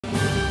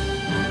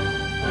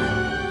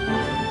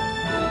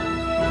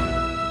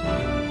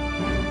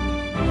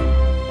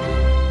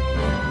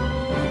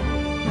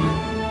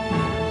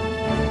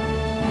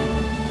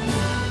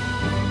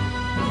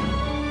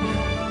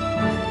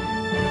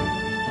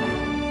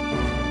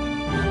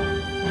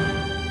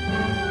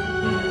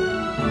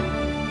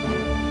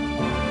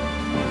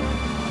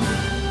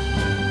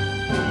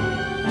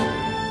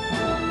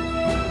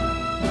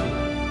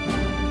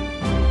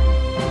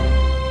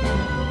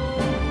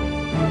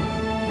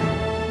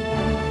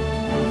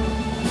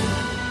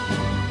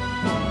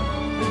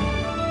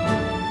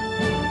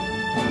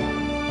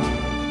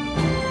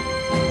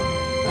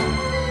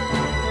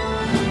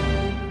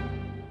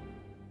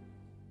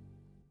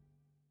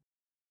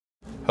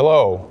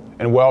Hello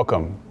and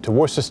welcome to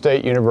Worcester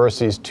State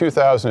University's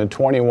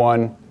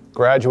 2021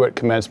 Graduate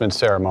Commencement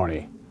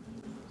Ceremony.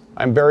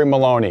 I'm Barry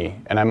Maloney,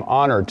 and I'm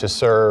honored to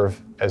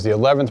serve as the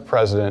 11th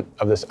president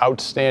of this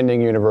outstanding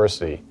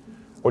university,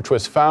 which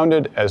was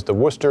founded as the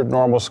Worcester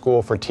Normal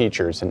School for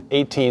Teachers in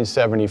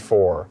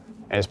 1874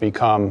 and has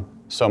become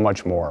so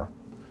much more.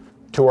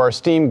 To our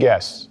esteemed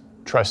guests,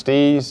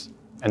 trustees,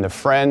 and the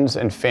friends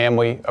and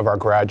family of our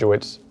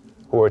graduates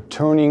who are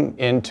tuning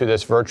into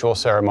this virtual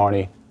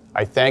ceremony,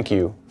 I thank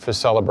you for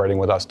celebrating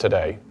with us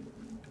today.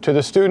 To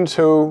the students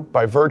who,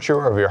 by virtue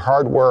of your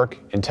hard work,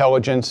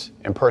 intelligence,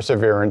 and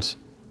perseverance,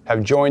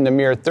 have joined the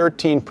mere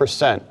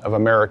 13% of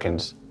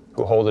Americans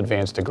who hold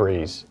advanced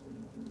degrees,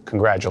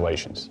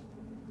 congratulations.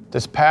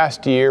 This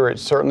past year, it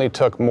certainly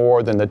took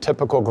more than the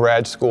typical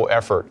grad school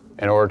effort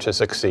in order to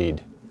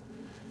succeed.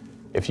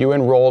 If you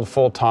enrolled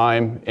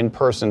full-time in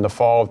person the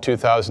fall of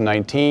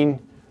 2019,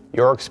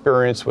 your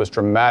experience was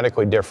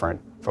dramatically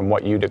different from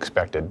what you'd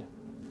expected.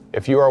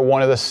 If you are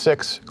one of the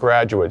 6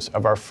 graduates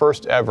of our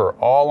first ever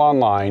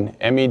all-online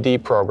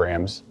MED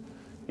programs,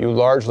 you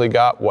largely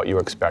got what you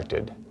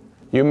expected.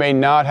 You may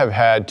not have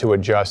had to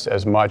adjust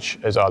as much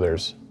as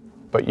others,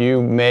 but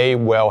you may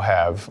well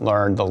have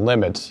learned the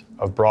limits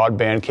of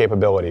broadband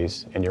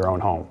capabilities in your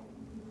own home.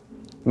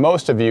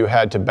 Most of you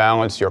had to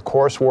balance your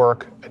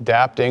coursework,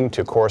 adapting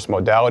to course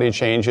modality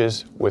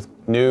changes with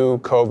new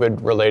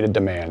COVID-related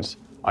demands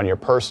on your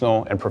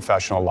personal and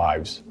professional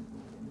lives.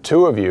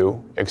 2 of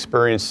you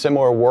experienced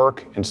similar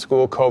work and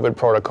school COVID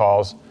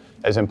protocols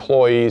as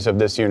employees of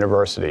this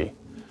university.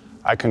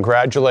 I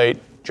congratulate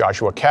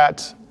Joshua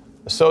Katz,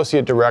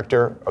 Associate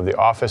Director of the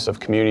Office of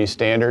Community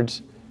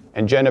Standards,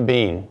 and Jenna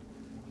Bean,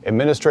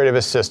 Administrative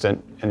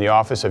Assistant in the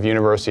Office of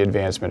University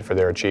Advancement, for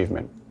their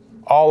achievement.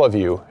 All of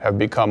you have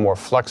become more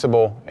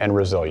flexible and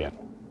resilient.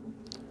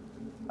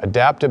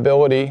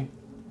 Adaptability,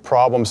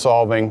 problem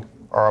solving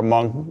are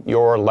among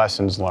your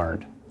lessons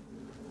learned.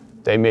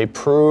 They may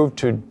prove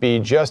to be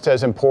just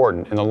as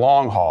important in the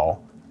long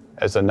haul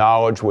as the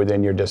knowledge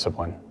within your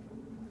discipline.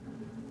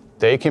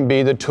 They can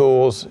be the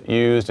tools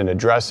used in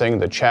addressing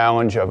the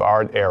challenge of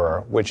our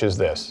era, which is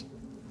this: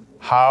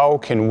 how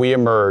can we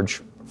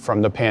emerge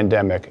from the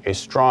pandemic a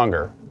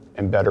stronger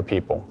and better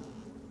people?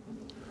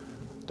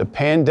 The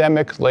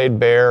pandemic laid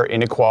bare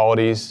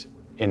inequalities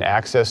in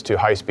access to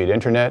high-speed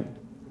internet,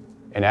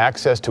 in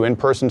access to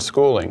in-person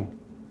schooling,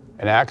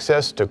 in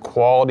access to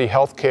quality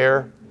health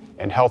care,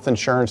 and health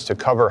insurance to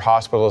cover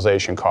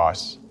hospitalization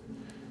costs,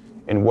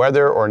 in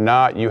whether or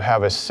not you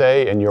have a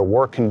say in your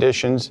work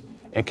conditions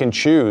and can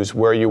choose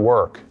where you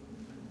work.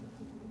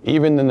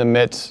 Even in the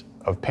midst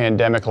of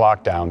pandemic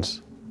lockdowns,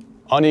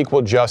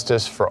 unequal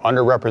justice for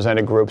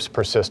underrepresented groups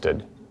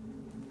persisted.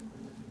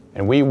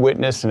 And we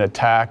witnessed an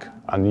attack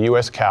on the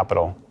U.S.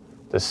 Capitol,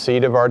 the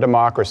seat of our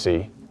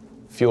democracy,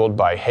 fueled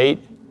by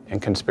hate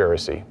and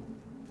conspiracy.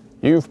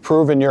 You've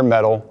proven your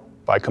mettle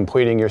by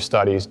completing your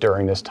studies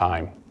during this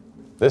time.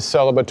 This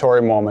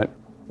celebratory moment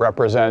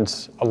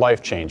represents a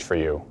life change for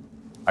you.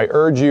 I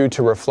urge you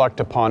to reflect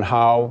upon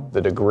how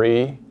the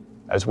degree,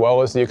 as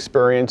well as the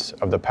experience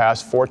of the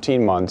past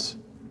 14 months,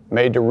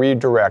 made to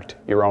redirect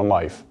your own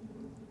life.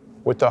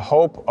 With the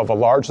hope of a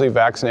largely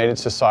vaccinated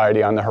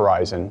society on the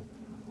horizon,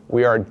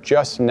 we are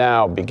just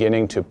now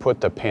beginning to put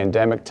the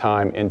pandemic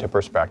time into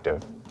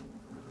perspective.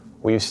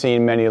 We've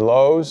seen many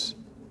lows,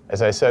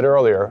 as I said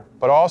earlier,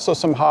 but also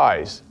some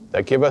highs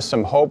that give us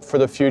some hope for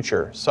the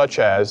future, such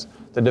as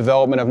the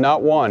development of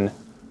not 1,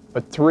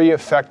 but 3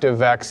 effective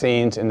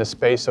vaccines in the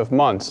space of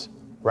months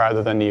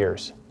rather than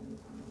years.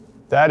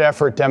 That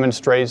effort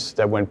demonstrates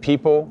that when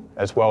people,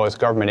 as well as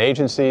government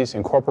agencies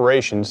and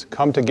corporations,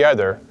 come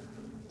together,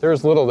 there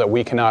is little that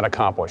we cannot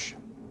accomplish.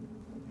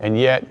 And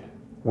yet,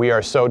 we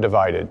are so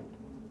divided.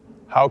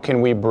 How can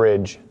we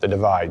bridge the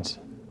divides?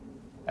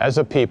 As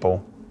a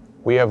people,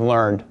 we have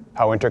learned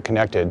how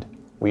interconnected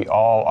we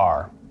all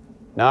are,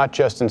 not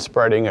just in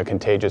spreading a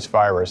contagious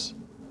virus,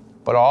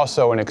 but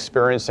also in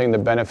experiencing the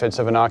benefits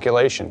of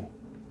inoculation.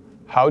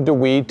 How do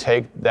we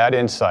take that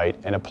insight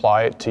and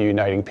apply it to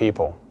uniting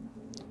people?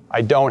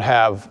 I don't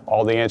have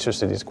all the answers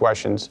to these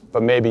questions,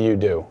 but maybe you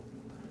do.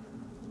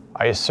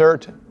 I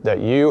assert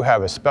that you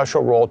have a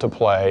special role to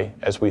play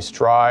as we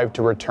strive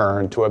to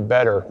return to a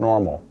better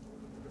normal.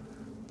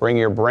 Bring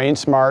your brain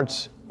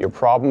smarts, your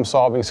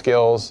problem-solving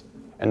skills,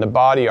 and the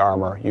body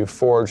armor you've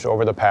forged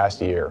over the past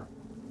year.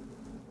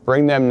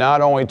 Bring them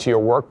not only to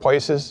your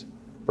workplaces,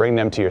 bring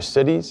them to your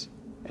cities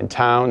and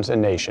towns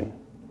and nation.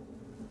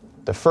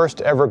 The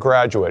first ever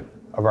graduate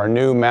of our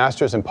new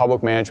Masters in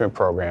Public Management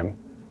program,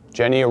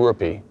 Jenny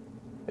Arupi,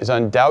 is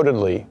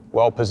undoubtedly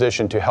well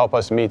positioned to help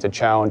us meet the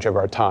challenge of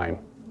our time.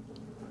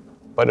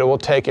 But it will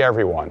take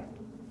everyone.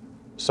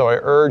 So I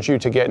urge you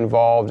to get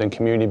involved in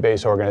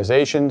community-based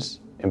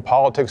organizations, in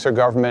politics or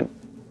government,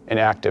 and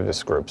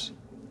activist groups.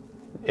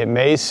 It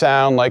may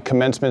sound like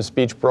commencement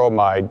speech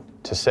bromide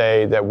to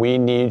say that we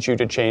need you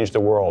to change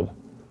the world,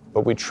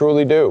 but we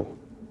truly do.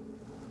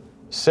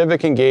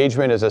 Civic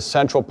engagement is a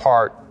central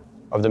part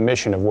of the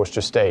mission of Worcester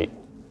State.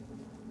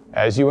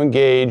 As you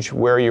engage,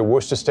 wear your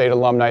Worcester State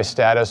alumni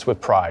status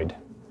with pride.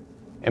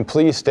 and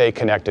please stay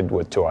connected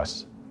to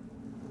us.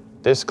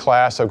 This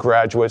class of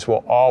graduates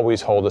will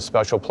always hold a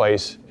special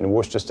place in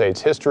Worcester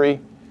State's history,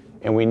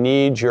 and we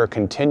need your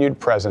continued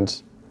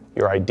presence,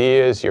 your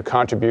ideas, your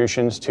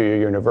contributions to your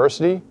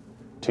university,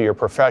 to your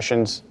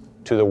professions,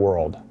 to the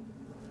world.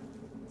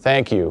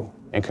 Thank you,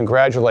 and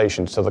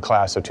congratulations to the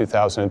class of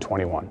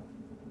 2021.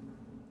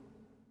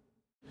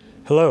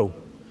 Hello,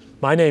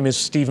 my name is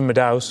Stephen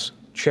Madaus,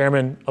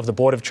 Chairman of the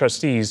Board of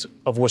Trustees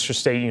of Worcester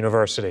State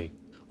University.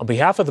 On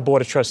behalf of the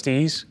Board of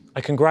Trustees,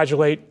 I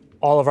congratulate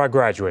all of our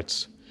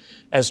graduates.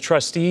 As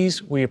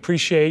trustees, we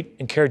appreciate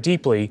and care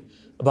deeply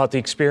about the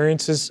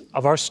experiences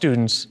of our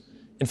students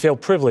and feel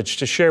privileged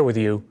to share with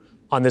you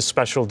on this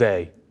special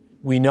day.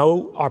 We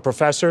know our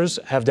professors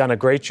have done a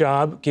great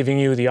job giving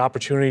you the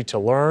opportunity to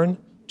learn,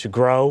 to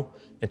grow,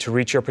 and to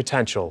reach your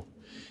potential.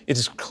 It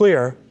is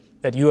clear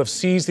that you have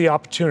seized the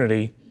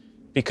opportunity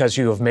because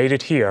you have made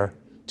it here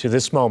to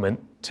this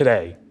moment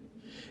today.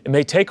 It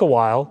may take a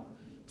while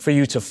for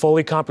you to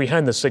fully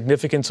comprehend the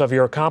significance of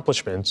your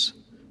accomplishments,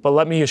 but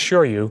let me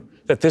assure you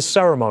that this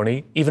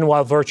ceremony, even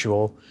while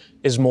virtual,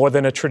 is more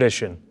than a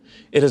tradition.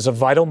 It is a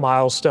vital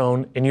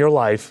milestone in your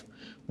life,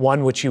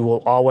 one which you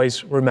will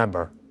always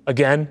remember.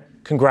 Again,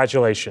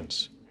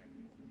 congratulations.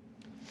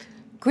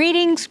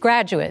 Greetings,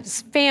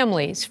 graduates,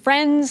 families,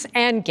 friends,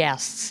 and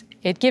guests.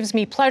 It gives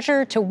me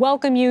pleasure to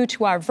welcome you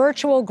to our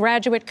virtual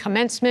graduate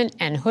commencement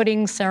and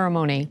hooding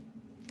ceremony.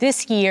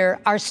 This year,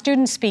 our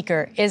student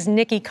speaker is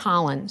Nikki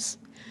Collins.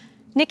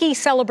 Nikki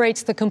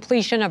celebrates the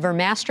completion of her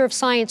Master of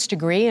Science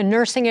degree in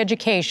nursing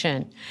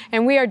education,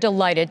 and we are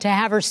delighted to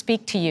have her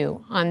speak to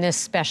you on this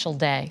special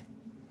day.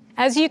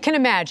 As you can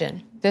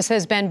imagine, this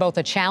has been both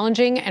a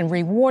challenging and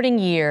rewarding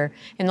year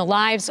in the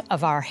lives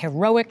of our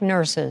heroic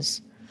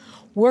nurses.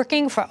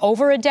 Working for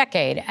over a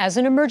decade as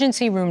an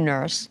emergency room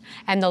nurse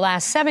and the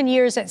last 7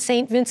 years at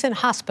St. Vincent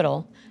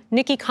Hospital,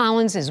 Nikki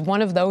Collins is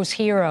one of those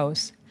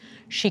heroes.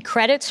 She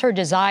credits her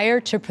desire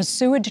to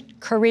pursue a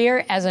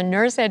career as a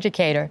nurse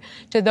educator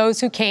to those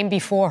who came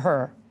before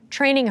her,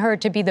 training her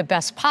to be the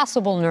best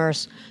possible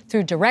nurse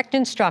through direct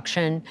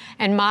instruction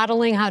and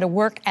modeling how to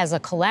work as a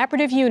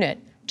collaborative unit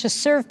to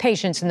serve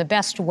patients in the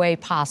best way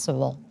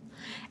possible.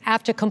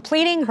 After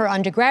completing her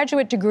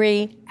undergraduate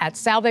degree at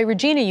Salve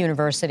Regina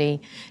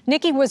University,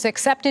 Nikki was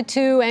accepted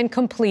to and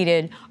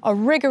completed a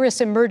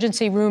rigorous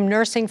emergency room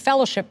nursing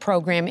fellowship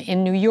program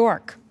in New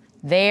York.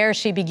 There,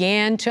 she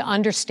began to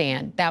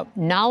understand that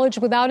knowledge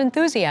without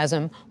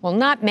enthusiasm will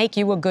not make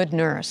you a good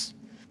nurse.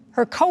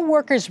 Her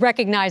co-workers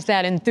recognized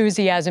that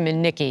enthusiasm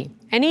in Nikki,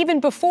 and even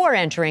before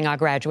entering our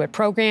graduate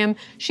program,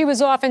 she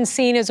was often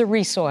seen as a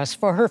resource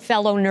for her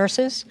fellow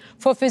nurses,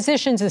 for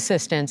physician's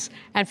assistants,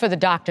 and for the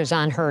doctors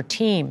on her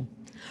team.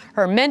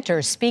 Her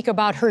mentors speak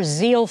about her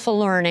zeal for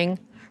learning,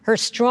 her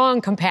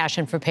strong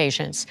compassion for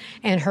patients,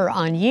 and her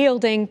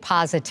unyielding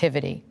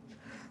positivity.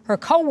 Her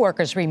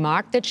co-workers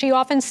remark that she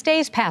often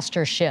stays past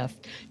her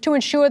shift to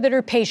ensure that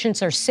her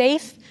patients are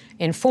safe,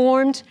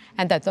 informed,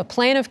 and that the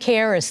plan of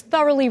care is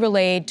thoroughly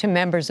relayed to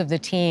members of the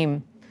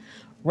team.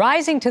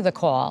 Rising to the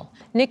call,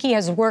 Nikki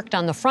has worked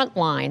on the front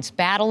lines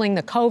battling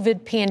the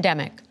COVID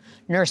pandemic,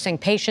 nursing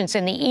patients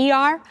in the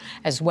ER,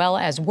 as well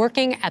as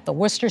working at the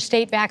Worcester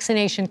State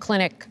Vaccination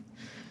Clinic.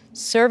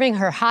 Serving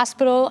her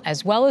hospital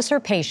as well as her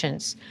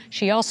patients,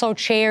 she also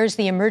chairs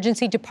the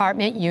Emergency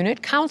Department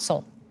Unit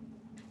Council.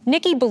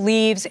 Nikki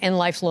believes in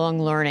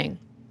lifelong learning.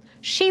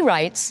 She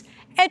writes,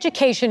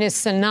 "Education is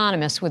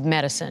synonymous with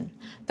medicine.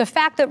 The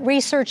fact that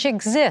research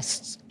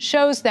exists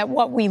shows that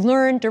what we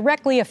learn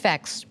directly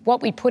affects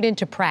what we put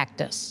into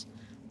practice.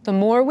 The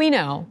more we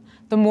know,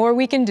 the more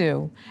we can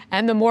do,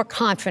 and the more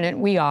confident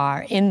we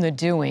are in the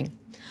doing.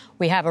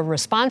 We have a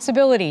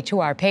responsibility to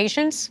our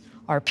patients,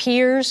 our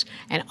peers,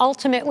 and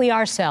ultimately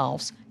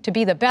ourselves to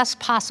be the best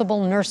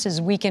possible nurses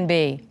we can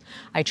be.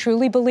 I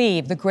truly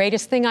believe the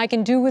greatest thing I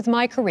can do with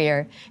my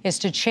career is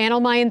to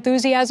channel my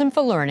enthusiasm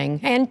for learning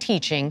and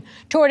teaching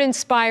toward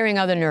inspiring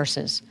other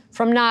nurses,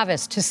 from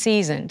novice to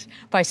seasoned,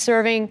 by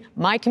serving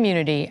my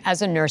community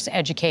as a nurse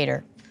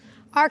educator."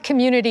 Our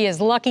community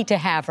is lucky to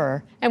have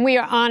her, and we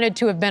are honored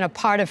to have been a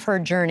part of her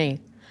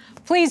journey.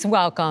 Please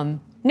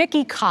welcome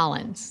Nikki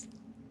Collins.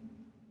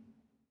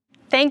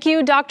 Thank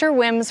you, Dr.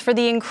 Wims, for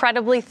the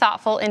incredibly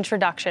thoughtful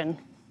introduction.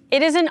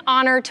 It is an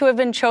honor to have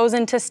been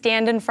chosen to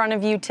stand in front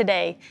of you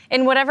today,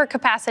 in whatever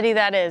capacity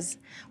that is.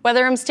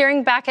 Whether I'm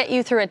staring back at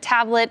you through a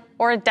tablet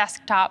or a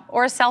desktop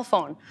or a cell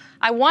phone,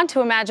 I want to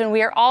imagine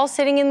we are all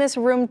sitting in this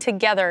room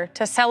together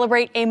to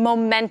celebrate a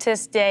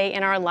momentous day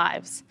in our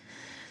lives.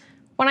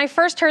 When I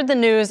first heard the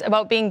news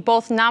about being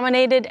both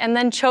nominated and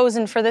then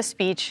chosen for this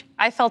speech,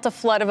 I felt a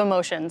flood of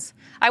emotions.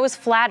 I was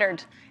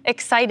flattered,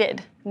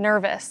 excited,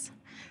 nervous.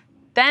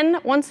 Then,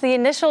 once the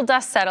initial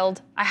dust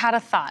settled, I had a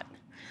thought.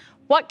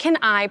 What can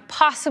I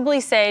possibly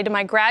say to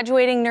my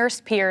graduating nurse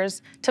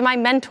peers, to my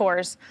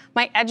mentors,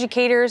 my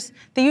educators,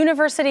 the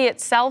university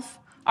itself,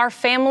 our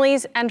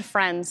families and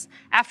friends,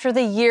 after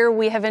the year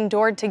we have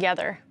endured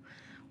together?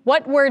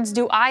 What words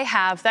do I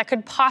have that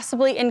could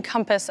possibly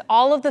encompass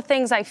all of the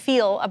things I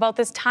feel about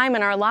this time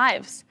in our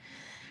lives?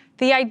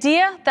 The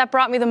idea that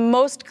brought me the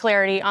most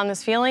clarity on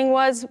this feeling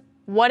was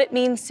what it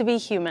means to be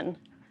human.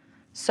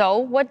 So,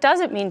 what does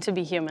it mean to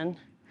be human?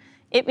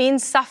 It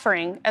means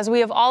suffering, as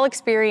we have all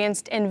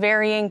experienced in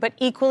varying but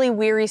equally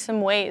wearisome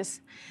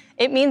ways.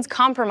 It means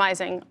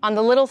compromising on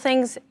the little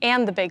things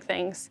and the big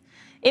things.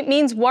 It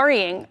means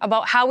worrying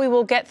about how we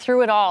will get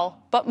through it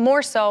all, but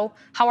more so,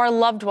 how our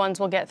loved ones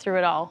will get through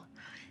it all.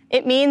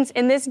 It means,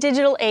 in this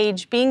digital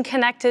age, being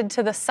connected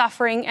to the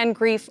suffering and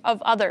grief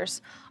of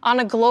others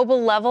on a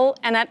global level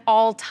and at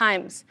all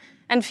times,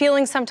 and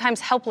feeling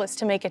sometimes helpless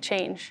to make a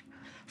change.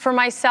 For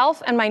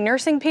myself and my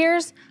nursing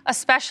peers,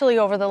 especially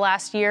over the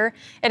last year,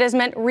 it has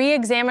meant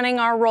re-examining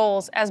our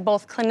roles as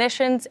both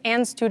clinicians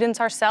and students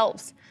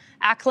ourselves,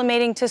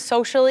 acclimating to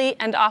socially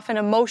and often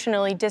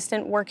emotionally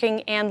distant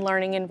working and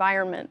learning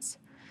environments.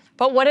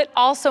 But what it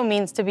also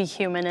means to be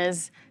human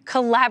is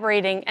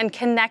collaborating and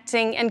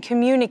connecting and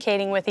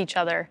communicating with each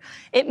other.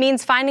 It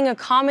means finding a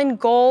common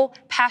goal,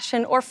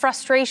 passion, or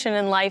frustration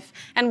in life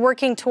and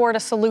working toward a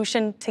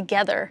solution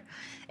together.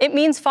 It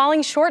means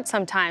falling short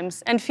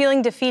sometimes and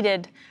feeling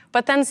defeated,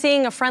 but then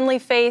seeing a friendly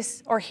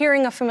face or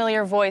hearing a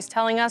familiar voice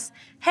telling us,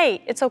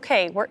 hey, it's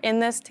okay, we're in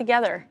this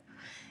together.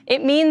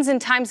 It means in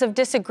times of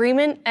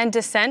disagreement and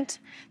dissent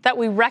that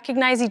we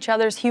recognize each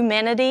other's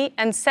humanity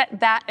and set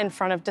that in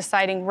front of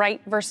deciding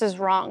right versus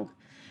wrong.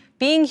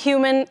 Being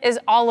human is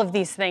all of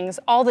these things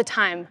all the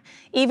time,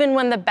 even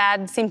when the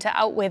bad seem to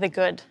outweigh the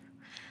good.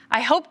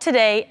 I hope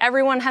today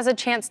everyone has a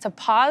chance to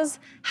pause,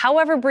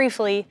 however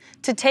briefly,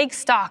 to take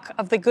stock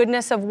of the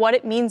goodness of what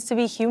it means to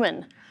be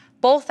human,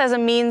 both as a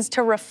means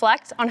to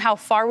reflect on how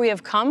far we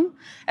have come,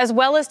 as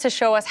well as to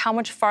show us how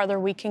much farther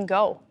we can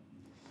go.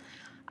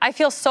 I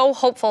feel so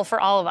hopeful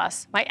for all of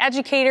us. My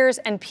educators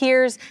and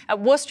peers at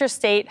Worcester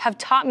State have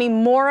taught me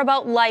more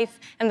about life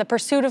and the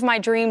pursuit of my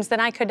dreams than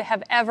I could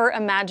have ever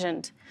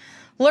imagined.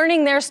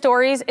 Learning their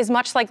stories is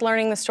much like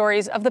learning the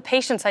stories of the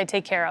patients I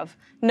take care of.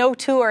 No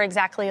two are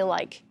exactly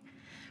alike.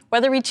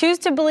 Whether we choose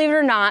to believe it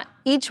or not,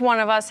 each one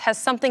of us has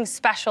something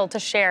special to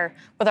share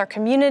with our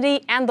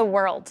community and the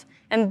world.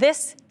 And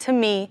this, to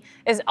me,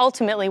 is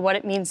ultimately what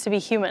it means to be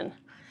human.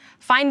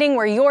 Finding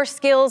where your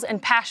skills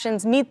and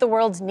passions meet the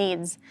world's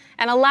needs,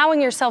 and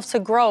allowing yourself to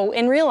grow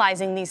in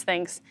realizing these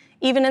things,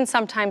 even in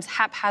sometimes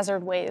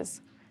haphazard ways.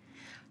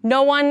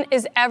 No one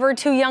is ever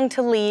too young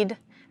to lead,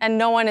 and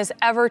no one is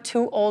ever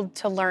too old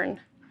to learn.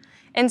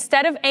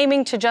 Instead of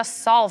aiming to just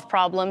solve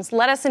problems,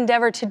 let us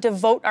endeavor to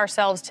devote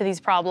ourselves to these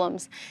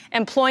problems,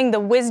 employing the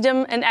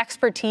wisdom and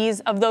expertise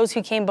of those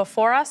who came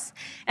before us,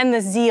 and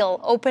the zeal,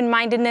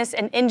 open-mindedness,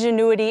 and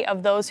ingenuity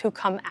of those who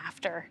come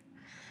after.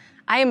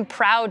 I am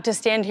proud to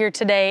stand here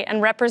today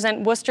and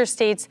represent Worcester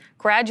State's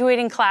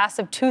graduating class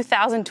of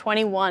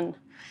 2021.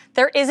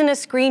 There isn't a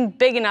screen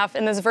big enough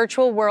in this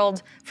virtual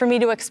world for me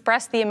to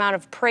express the amount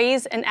of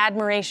praise and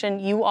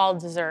admiration you all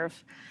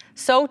deserve.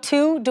 So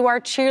too do our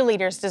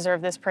cheerleaders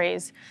deserve this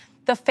praise.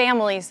 The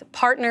families,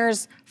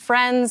 partners,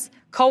 friends,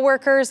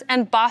 coworkers,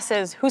 and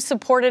bosses who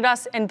supported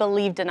us and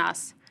believed in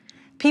us.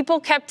 People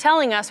kept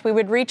telling us we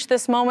would reach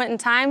this moment in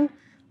time.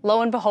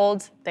 Lo and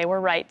behold, they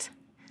were right.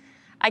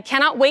 I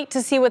cannot wait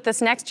to see what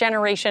this next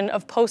generation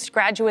of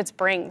postgraduates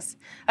brings,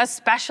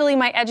 especially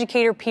my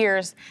educator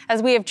peers,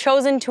 as we have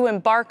chosen to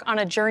embark on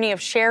a journey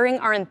of sharing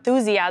our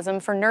enthusiasm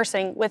for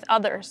nursing with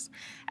others,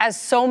 as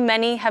so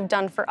many have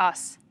done for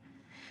us.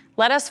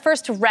 Let us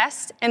first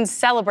rest and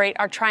celebrate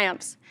our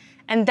triumphs,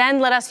 and then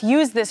let us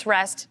use this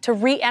rest to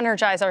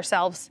re-energize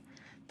ourselves.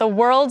 The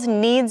world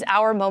needs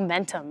our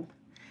momentum.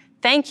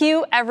 Thank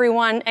you,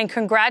 everyone, and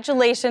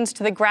congratulations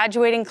to the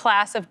graduating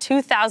class of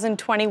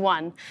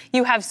 2021.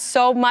 You have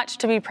so much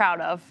to be proud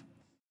of.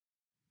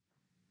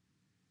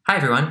 Hi,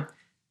 everyone.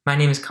 My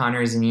name is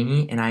Connor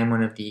Zanini, and I am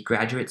one of the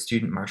graduate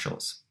student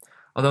marshals.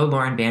 Although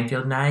Lauren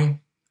Banfield and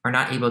I are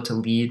not able to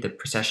lead the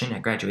procession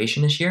at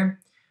graduation this year,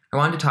 I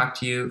wanted to talk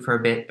to you for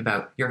a bit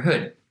about your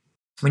hood.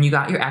 When you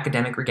got your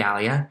academic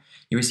regalia,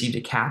 you received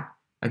a cap,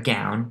 a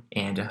gown,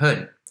 and a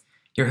hood.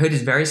 Your hood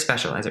is very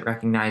special as it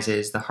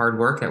recognizes the hard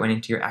work that went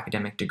into your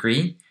academic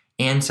degree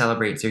and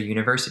celebrates your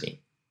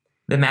university.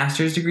 The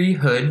master's degree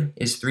hood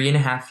is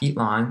 3.5 feet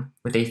long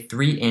with a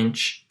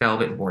 3-inch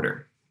velvet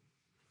border.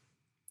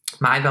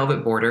 My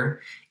velvet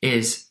border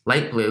is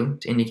light blue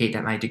to indicate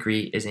that my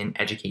degree is in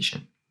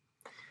education.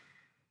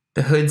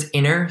 The hood's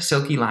inner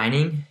silky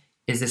lining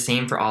is the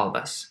same for all of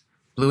us,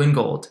 blue and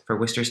gold for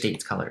Worcester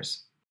State's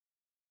colors.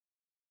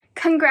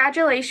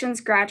 Congratulations,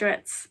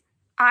 graduates.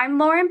 I'm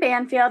Lauren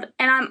Banfield,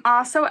 and I'm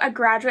also a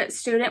graduate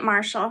student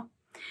marshal.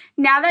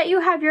 Now that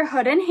you have your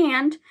hood in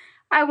hand,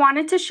 I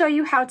wanted to show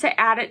you how to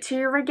add it to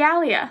your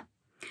regalia.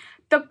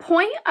 The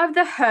point of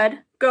the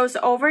hood goes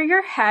over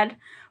your head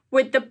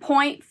with the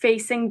point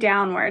facing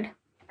downward.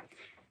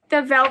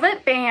 The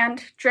velvet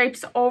band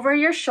drapes over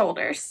your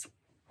shoulders.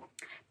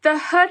 The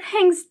hood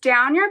hangs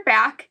down your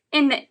back,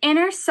 and the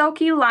inner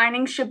silky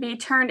lining should be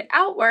turned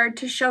outward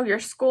to show your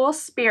school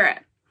spirit.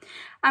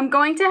 I'm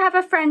going to have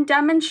a friend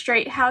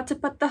demonstrate how to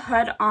put the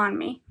hood on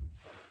me.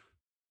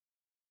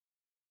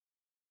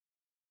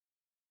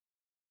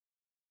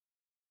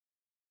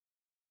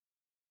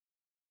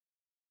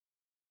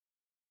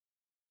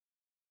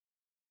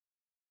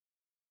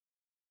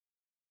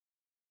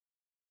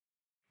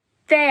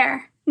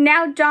 There,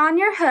 now don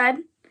your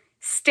hood,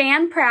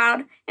 stand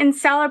proud, and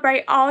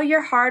celebrate all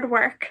your hard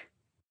work.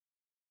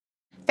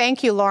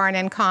 Thank you, Lauren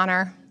and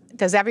Connor.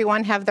 Does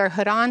everyone have their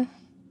hood on?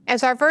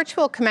 As our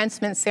virtual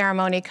commencement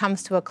ceremony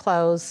comes to a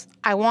close,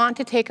 I want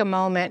to take a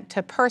moment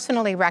to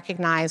personally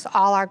recognize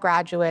all our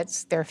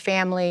graduates, their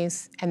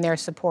families, and their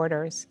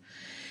supporters.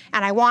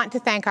 And I want to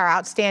thank our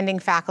outstanding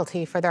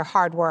faculty for their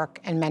hard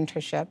work and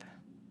mentorship.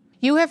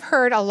 You have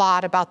heard a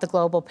lot about the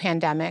global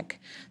pandemic,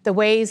 the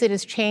ways it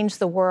has changed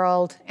the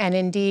world and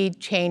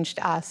indeed changed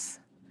us.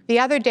 The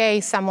other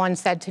day, someone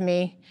said to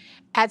me,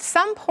 "At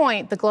some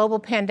point, the global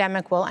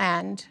pandemic will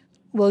end.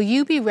 Will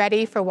you be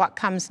ready for what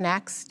comes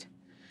next?"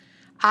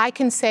 I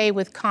can say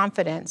with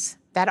confidence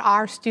that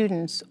our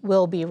students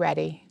will be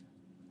ready.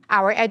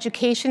 Our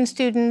education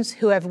students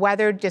who have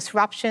weathered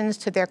disruptions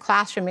to their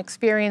classroom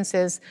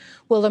experiences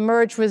will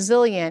emerge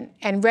resilient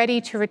and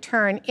ready to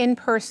return in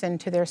person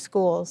to their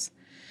schools.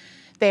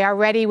 They are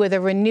ready with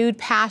a renewed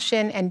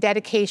passion and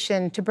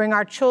dedication to bring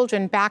our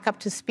children back up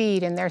to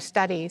speed in their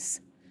studies.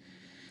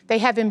 They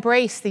have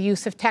embraced the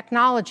use of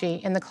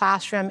technology in the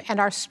classroom and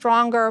are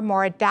stronger,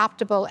 more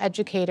adaptable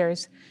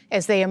educators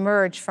as they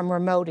emerge from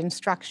remote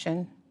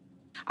instruction.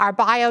 Our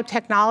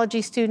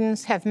biotechnology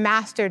students have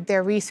mastered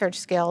their research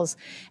skills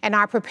and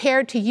are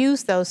prepared to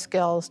use those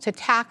skills to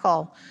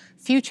tackle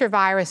future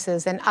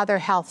viruses and other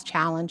health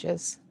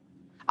challenges.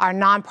 Our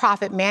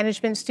nonprofit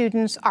management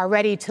students are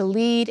ready to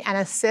lead and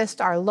assist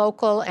our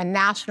local and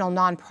national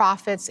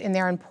nonprofits in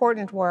their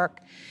important work,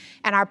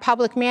 and our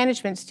public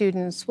management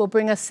students will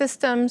bring a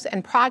systems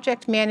and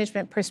project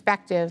management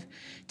perspective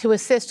to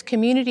assist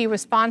community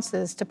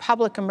responses to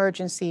public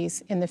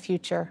emergencies in the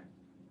future.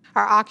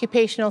 Our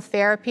occupational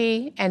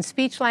therapy and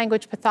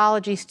speech-language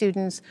pathology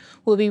students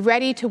will be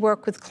ready to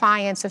work with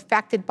clients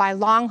affected by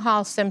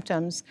long-haul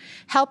symptoms,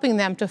 helping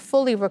them to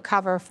fully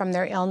recover from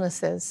their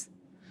illnesses.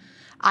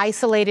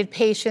 Isolated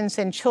patients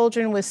and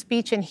children with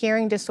speech and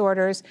hearing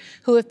disorders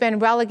who have been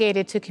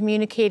relegated to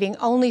communicating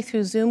only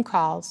through Zoom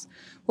calls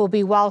will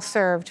be well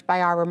served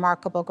by our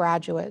remarkable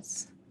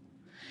graduates.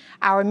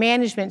 Our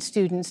management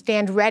students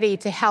stand ready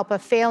to help a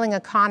failing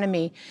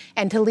economy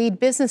and to lead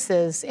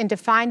businesses into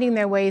finding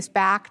their ways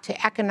back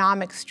to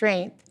economic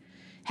strength,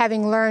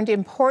 having learned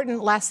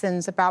important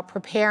lessons about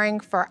preparing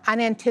for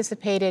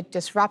unanticipated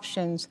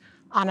disruptions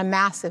on a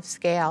massive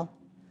scale.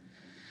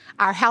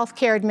 Our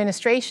healthcare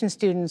administration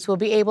students will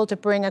be able to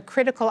bring a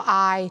critical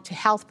eye to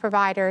health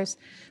providers,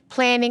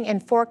 planning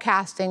and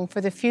forecasting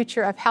for the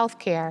future of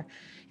healthcare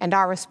and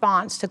our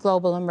response to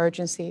global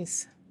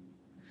emergencies.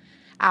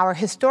 Our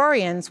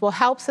historians will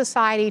help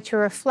society to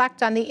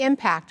reflect on the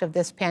impact of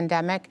this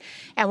pandemic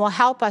and will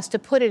help us to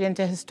put it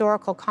into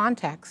historical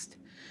context.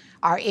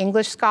 Our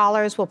English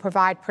scholars will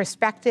provide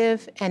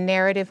perspective and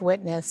narrative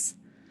witness.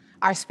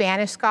 Our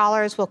Spanish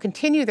scholars will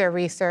continue their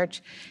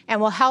research and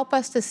will help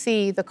us to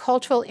see the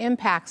cultural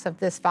impacts of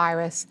this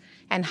virus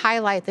and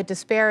highlight the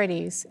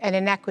disparities and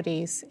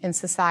inequities in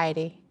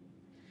society.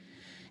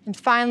 And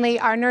finally,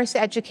 our nurse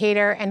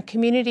educator and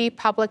community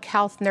public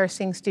health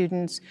nursing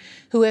students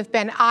who have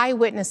been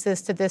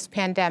eyewitnesses to this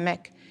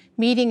pandemic,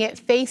 meeting it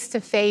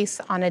face-to-face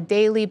on a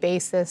daily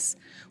basis,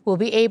 will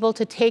be able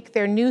to take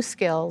their new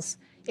skills,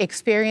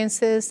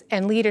 experiences,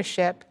 and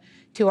leadership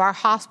to our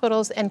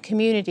hospitals and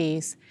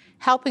communities,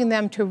 helping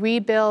them to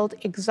rebuild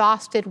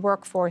exhausted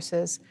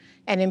workforces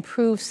and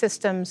improve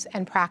systems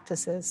and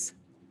practices.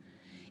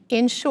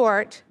 In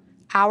short,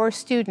 our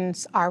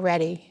students are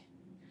ready.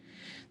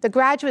 The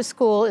Graduate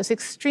School is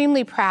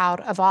extremely proud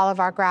of all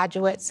of our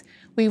graduates.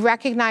 We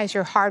recognize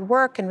your hard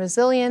work and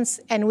resilience,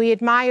 and we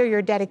admire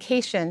your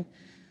dedication,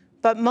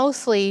 but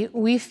mostly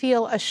we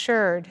feel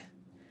assured,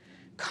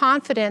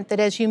 confident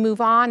that as you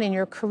move on in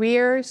your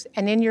careers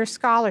and in your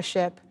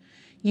scholarship,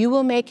 you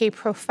will make a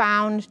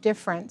profound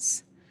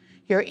difference.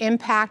 Your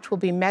impact will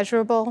be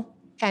measurable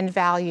and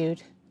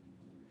valued.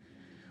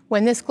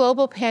 When this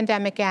global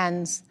pandemic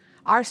ends,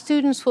 our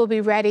students will be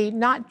ready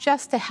not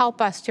just to help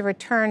us to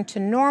return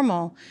to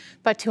normal,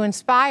 but to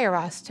inspire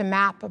us to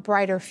map a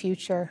brighter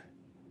future.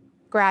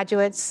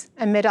 Graduates,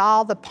 amid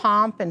all the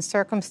pomp and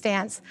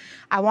circumstance,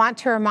 I want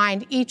to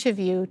remind each of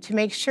you to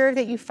make sure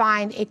that you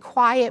find a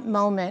quiet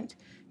moment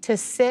to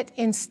sit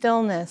in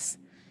stillness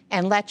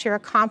and let your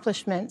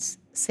accomplishments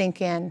sink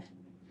in.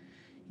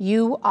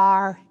 You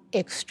are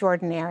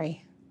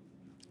extraordinary.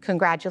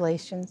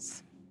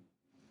 Congratulations.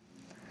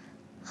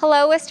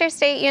 Hello, Worcester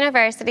State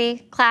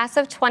University, class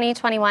of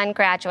 2021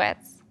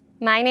 graduates.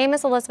 My name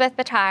is Elizabeth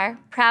Bitar,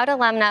 proud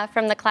alumna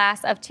from the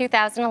class of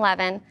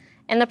 2011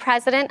 and the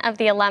president of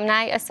the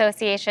Alumni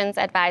Association's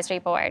Advisory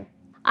Board.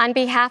 On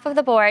behalf of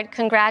the board,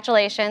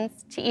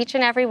 congratulations to each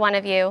and every one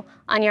of you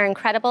on your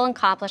incredible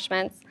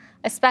accomplishments,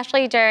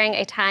 especially during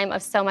a time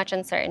of so much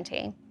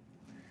uncertainty.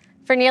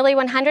 For nearly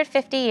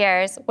 150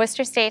 years,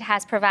 Worcester State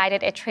has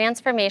provided a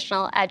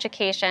transformational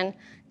education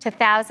to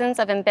thousands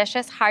of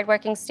ambitious,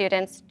 hardworking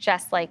students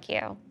just like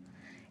you.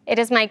 It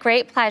is my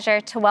great pleasure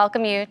to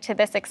welcome you to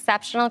this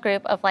exceptional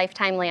group of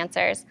lifetime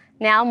Lancers,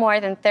 now more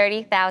than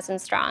 30,000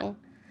 strong.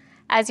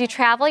 As you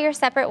travel your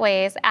separate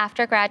ways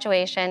after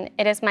graduation,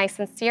 it is my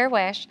sincere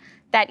wish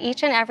that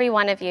each and every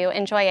one of you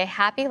enjoy a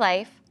happy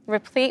life,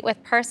 replete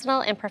with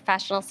personal and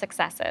professional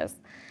successes,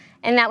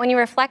 and that when you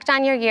reflect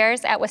on your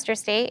years at Worcester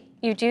State,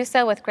 you do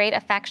so with great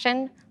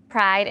affection,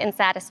 pride, and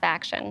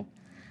satisfaction.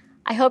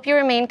 I hope you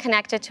remain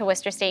connected to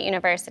Worcester State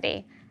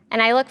University,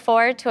 and I look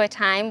forward to a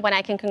time when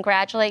I can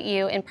congratulate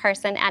you in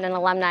person at an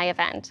alumni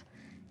event.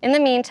 In the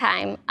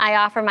meantime, I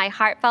offer my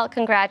heartfelt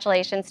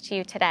congratulations to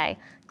you today,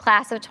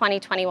 Class of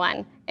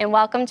 2021, and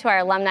welcome to our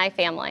alumni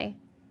family.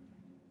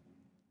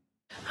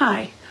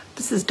 Hi,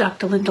 this is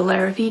Dr. Linda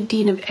Larrabee,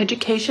 Dean of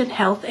Education,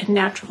 Health, and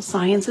Natural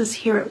Sciences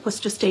here at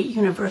Worcester State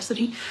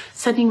University,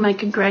 sending my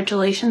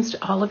congratulations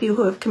to all of you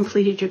who have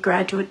completed your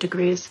graduate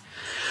degrees.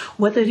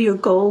 Whether your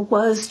goal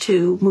was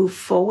to move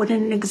forward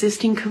in an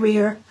existing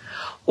career,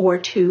 or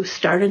to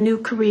start a new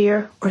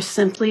career, or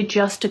simply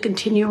just to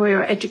continue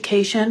your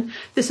education,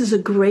 this is a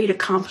great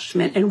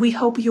accomplishment, and we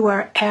hope you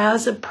are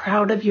as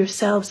proud of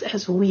yourselves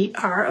as we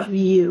are of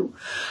you.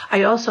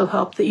 I also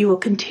hope that you will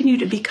continue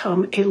to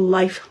become a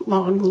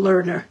lifelong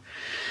learner.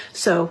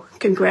 So,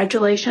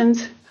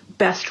 congratulations,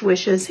 best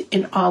wishes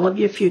in all of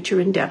your future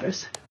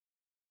endeavors.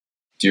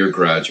 Dear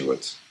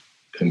graduates,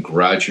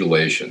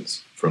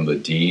 congratulations from the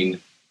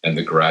Dean and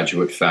the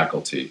graduate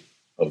faculty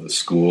of the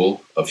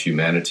School of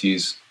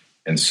Humanities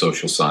and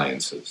Social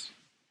Sciences.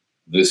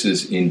 This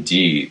is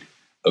indeed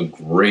a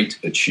great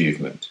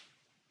achievement.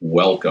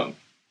 Welcome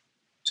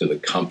to the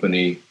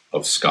company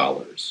of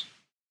scholars.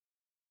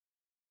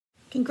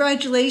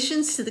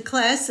 Congratulations to the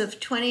class of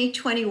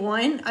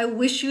 2021. I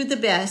wish you the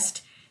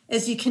best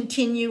as you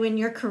continue in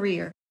your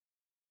career.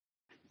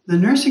 The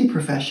nursing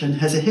profession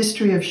has a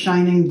history of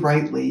shining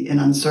brightly in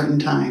uncertain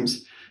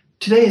times.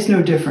 Today is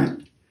no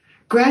different.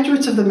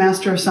 Graduates of the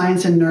Master of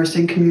Science in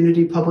Nursing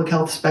Community Public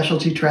Health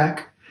Specialty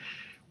Track,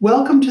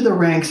 welcome to the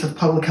ranks of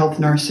public health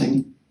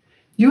nursing.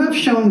 You have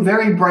shone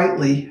very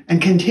brightly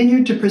and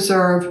continued to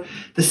preserve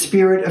the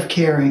spirit of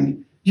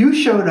caring. You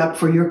showed up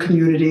for your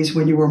communities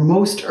when you were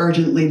most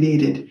urgently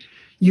needed.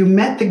 You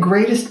met the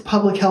greatest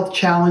public health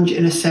challenge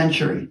in a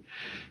century,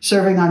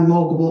 serving on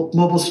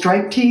mobile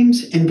strike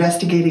teams,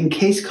 investigating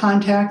case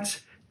contacts,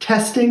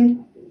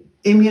 testing,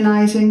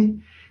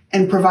 immunizing,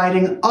 and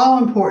providing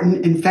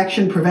all-important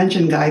infection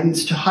prevention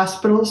guidance to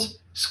hospitals,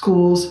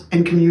 schools,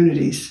 and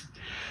communities.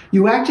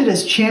 You acted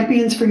as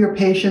champions for your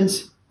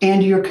patients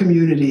and your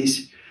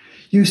communities.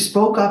 You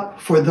spoke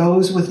up for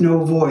those with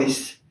no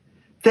voice.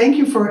 Thank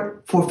you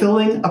for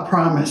fulfilling a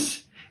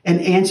promise and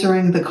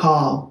answering the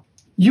call.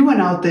 You went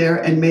out there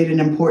and made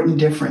an important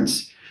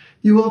difference.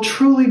 You will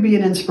truly be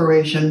an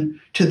inspiration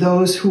to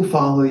those who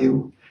follow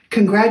you.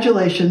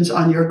 Congratulations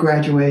on your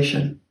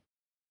graduation.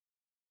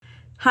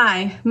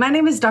 Hi, my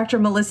name is Dr.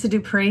 Melissa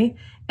Dupree,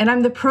 and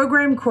I'm the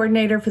program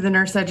coordinator for the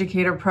Nurse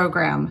Educator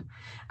program.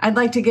 I'd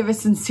like to give a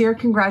sincere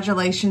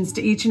congratulations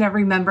to each and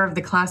every member of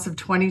the class of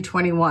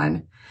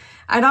 2021.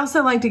 I'd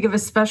also like to give a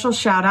special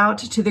shout out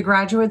to the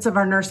graduates of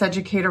our Nurse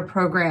Educator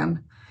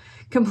program.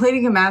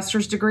 Completing a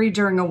master's degree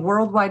during a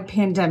worldwide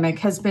pandemic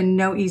has been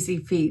no easy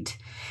feat.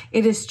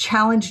 It has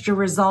challenged your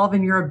resolve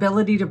and your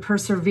ability to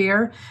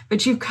persevere,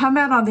 but you've come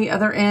out on the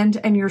other end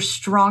and you're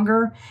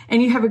stronger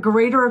and you have a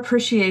greater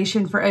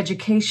appreciation for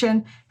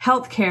education,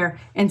 healthcare,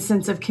 and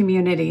sense of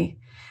community.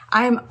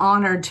 I am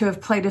honored to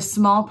have played a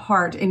small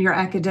part in your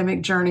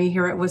academic journey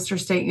here at Worcester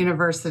State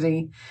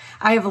University.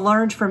 I have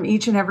learned from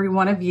each and every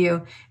one of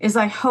you, as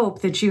I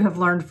hope that you have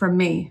learned from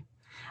me.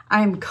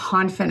 I am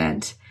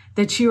confident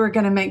that you are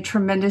going to make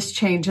tremendous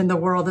change in the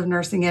world of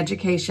nursing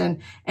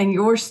education, and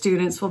your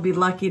students will be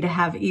lucky to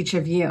have each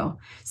of you.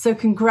 So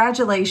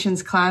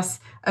congratulations, class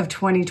of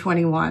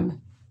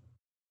 2021.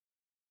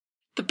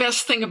 The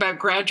best thing about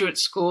graduate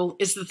school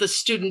is that the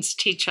students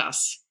teach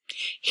us.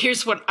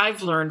 Here's what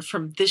I've learned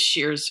from this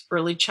year's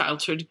early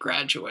childhood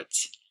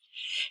graduates.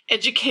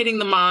 Educating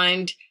the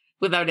mind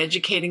without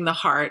educating the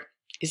heart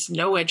is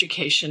no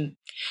education.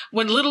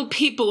 When little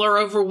people are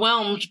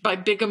overwhelmed by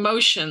big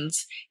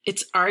emotions,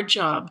 it's our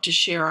job to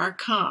share our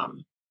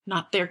calm,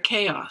 not their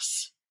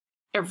chaos.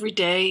 Every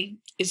day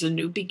is a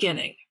new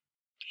beginning.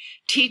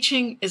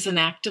 Teaching is an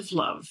act of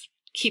love.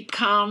 Keep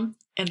calm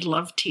and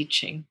love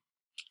teaching.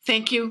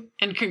 Thank you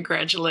and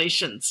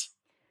congratulations.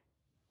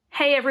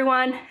 Hey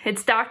everyone,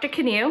 it's Dr.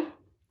 Canu.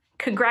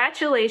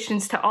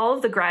 Congratulations to all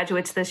of the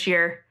graduates this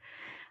year.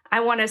 I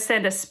want to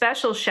send a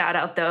special shout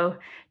out though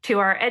to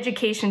our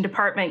education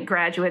department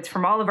graduates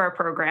from all of our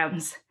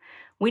programs.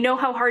 We know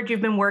how hard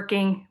you've been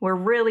working. We're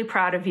really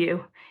proud of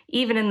you,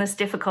 even in this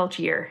difficult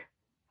year.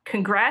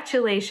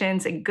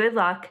 Congratulations and good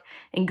luck,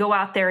 and go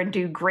out there and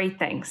do great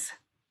things.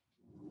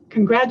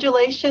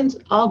 Congratulations,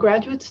 all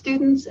graduate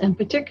students, and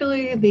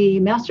particularly the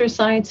Master of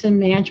Science in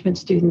Management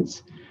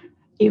students.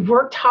 You've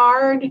worked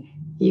hard,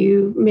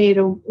 you made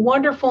a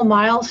wonderful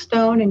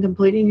milestone in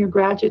completing your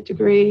graduate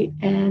degree,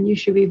 and you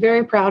should be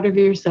very proud of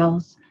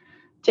yourselves.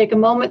 Take a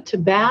moment to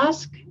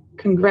bask,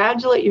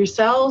 congratulate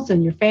yourselves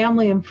and your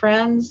family and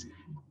friends,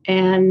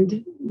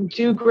 and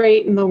do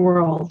great in the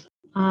world.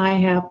 I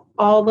have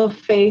all the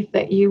faith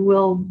that you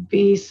will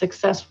be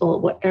successful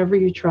whatever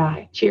you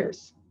try.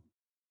 Cheers.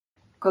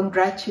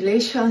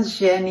 Congratulations,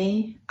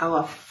 Jenny,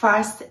 our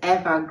first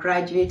ever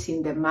graduate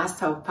in the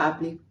Master of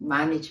Public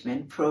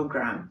Management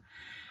program.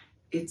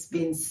 It's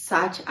been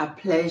such a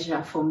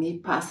pleasure for me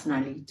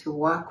personally to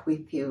work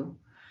with you.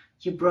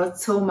 You brought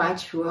so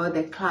much to all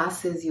the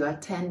classes you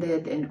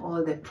attended and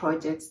all the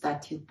projects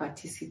that you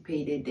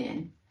participated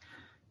in.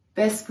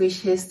 Best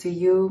wishes to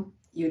you.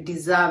 You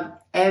deserve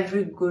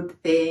every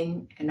good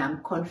thing, and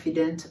I'm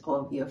confident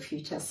of your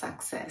future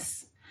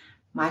success.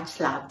 Much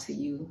love to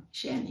you,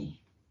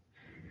 Jenny.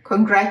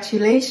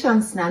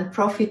 Congratulations,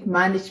 Nonprofit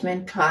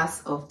Management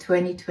Class of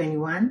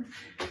 2021,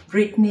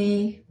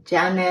 Brittany,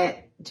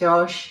 Janet,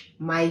 Josh,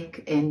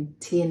 Mike, and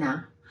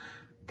Tina.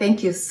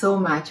 Thank you so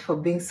much for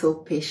being so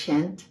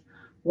patient,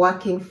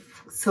 working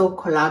so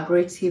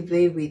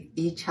collaboratively with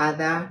each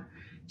other,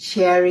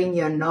 sharing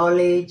your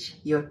knowledge,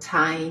 your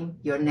time,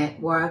 your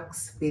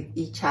networks with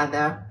each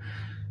other.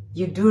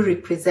 You do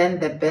represent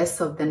the best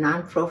of the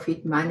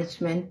Nonprofit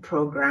Management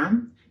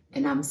program,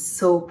 and I'm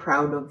so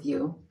proud of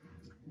you.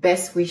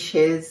 Best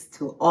wishes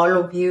to all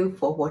of you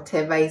for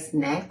whatever is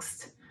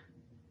next.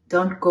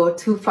 Don't go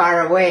too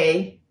far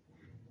away.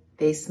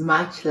 There's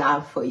much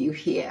love for you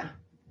here.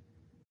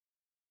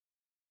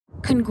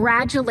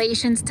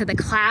 Congratulations to the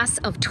class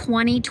of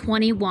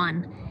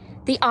 2021.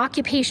 The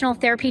Occupational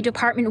Therapy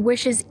Department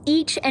wishes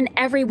each and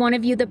every one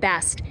of you the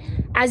best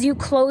as you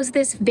close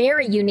this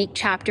very unique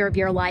chapter of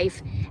your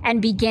life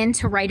and begin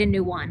to write a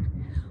new one.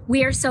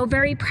 We are so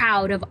very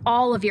proud of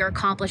all of your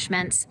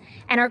accomplishments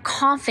and are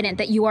confident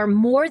that you are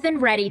more than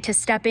ready to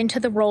step into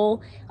the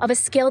role of a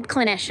skilled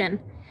clinician,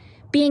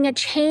 being a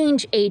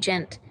change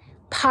agent,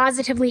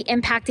 positively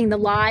impacting the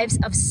lives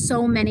of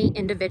so many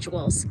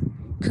individuals.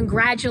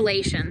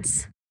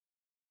 Congratulations.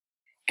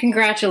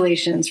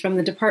 Congratulations from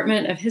the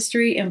Department of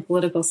History and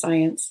Political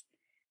Science.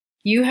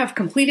 You have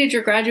completed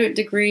your graduate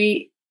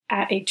degree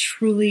at a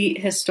truly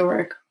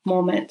historic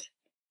moment.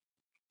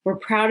 We're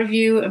proud of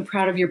you and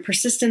proud of your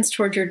persistence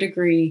toward your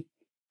degree.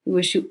 We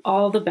wish you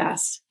all the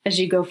best as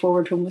you go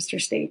forward from Worcester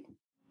State.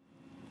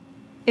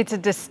 It's a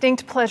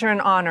distinct pleasure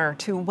and honor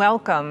to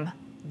welcome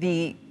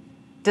the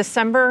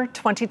December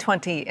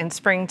 2020 and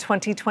Spring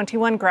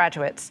 2021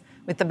 graduates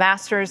with the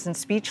Master's in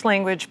Speech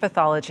Language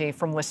Pathology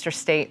from Worcester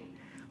State.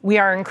 We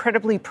are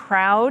incredibly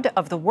proud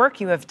of the work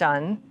you have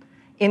done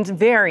in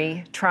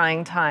very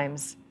trying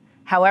times.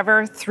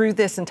 However, through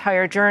this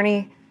entire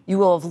journey, you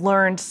will have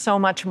learned so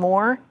much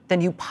more than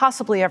you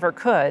possibly ever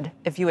could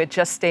if you had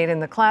just stayed in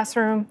the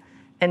classroom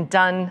and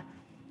done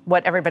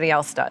what everybody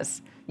else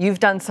does. You've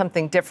done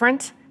something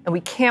different, and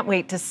we can't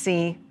wait to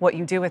see what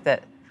you do with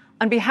it.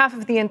 On behalf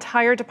of the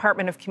entire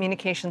Department of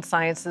Communication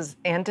Sciences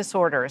and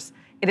Disorders,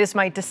 it is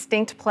my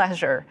distinct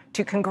pleasure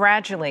to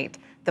congratulate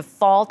the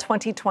Fall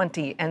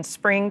 2020 and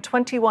Spring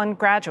 21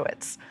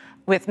 graduates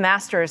with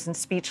Masters in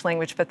Speech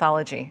Language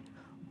Pathology.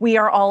 We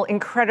are all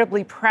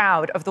incredibly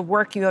proud of the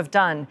work you have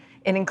done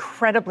in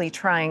incredibly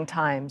trying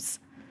times.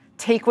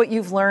 Take what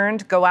you've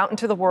learned, go out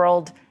into the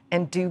world,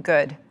 and do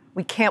good.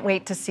 We can't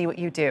wait to see what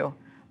you do.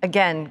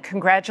 Again,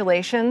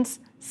 congratulations,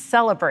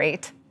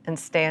 celebrate, and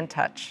stay in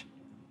touch.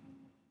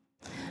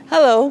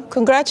 Hello,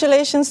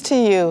 congratulations to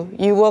you.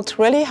 You worked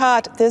really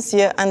hard this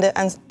year under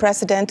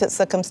unprecedented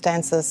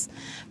circumstances.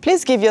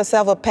 Please give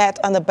yourself a pat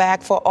on the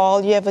back for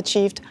all you have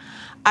achieved.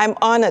 I'm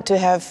honored to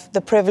have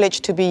the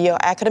privilege to be your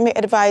academic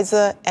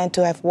advisor and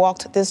to have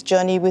walked this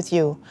journey with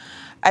you.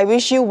 I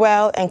wish you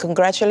well and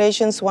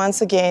congratulations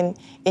once again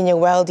in your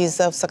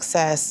well-deserved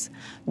success.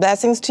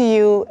 Blessings to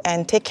you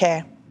and take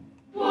care.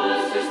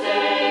 Worcester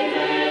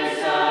State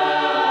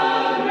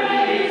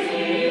celebrates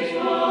each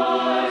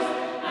voice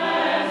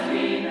as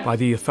we... By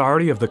the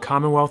authority of the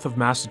Commonwealth of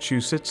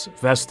Massachusetts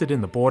vested in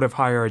the Board of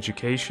Higher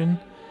Education,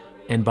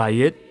 and by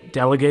it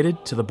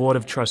delegated to the Board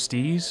of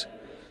Trustees,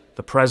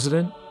 the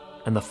President,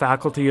 and the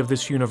faculty of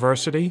this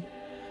university,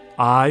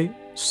 I,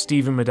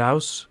 Stephen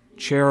Medaus,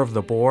 Chair of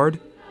the Board,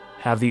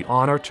 have the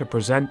honor to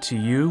present to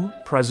you,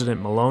 President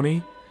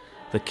Maloney,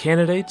 the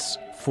candidates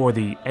for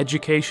the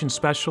Education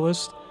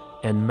Specialist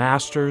and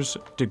Master's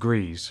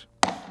degrees.